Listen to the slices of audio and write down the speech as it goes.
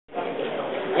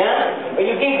When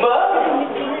you give birth,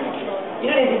 you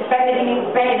know there's this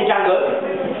fascinating back in the jungle.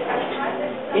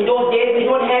 In those days, we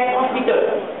don't have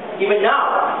hospitals. Even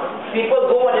now, people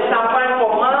go on the sampan for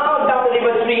miles down the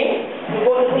river stream to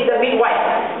go to see the midwife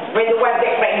when the wife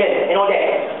gets pregnant and all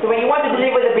that. So when you want to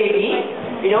deliver the baby,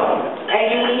 you know, and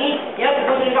you need to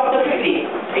go to the doctor quickly.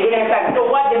 You don't have time. So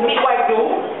what the midwife do,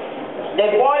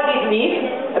 they boil this meat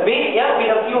a bit,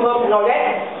 with a few herbs and all that,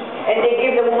 and they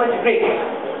give the woman to drink.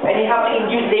 And it helps to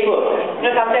induce labor. You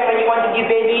know, sometimes when you want to give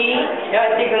baby, it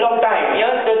takes a long time.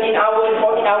 13 hours,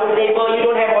 14 hours labor, you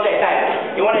don't have all that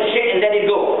time. You want to shake and let it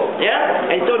go.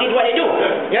 And so this is what they do.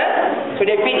 So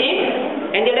they feed it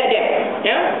and they let them.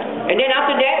 And then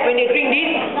after that, when they drink this,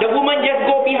 the woman just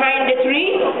go behind the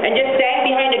tree and just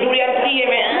stand behind the durian tree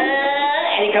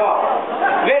and it come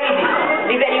out. Very easy.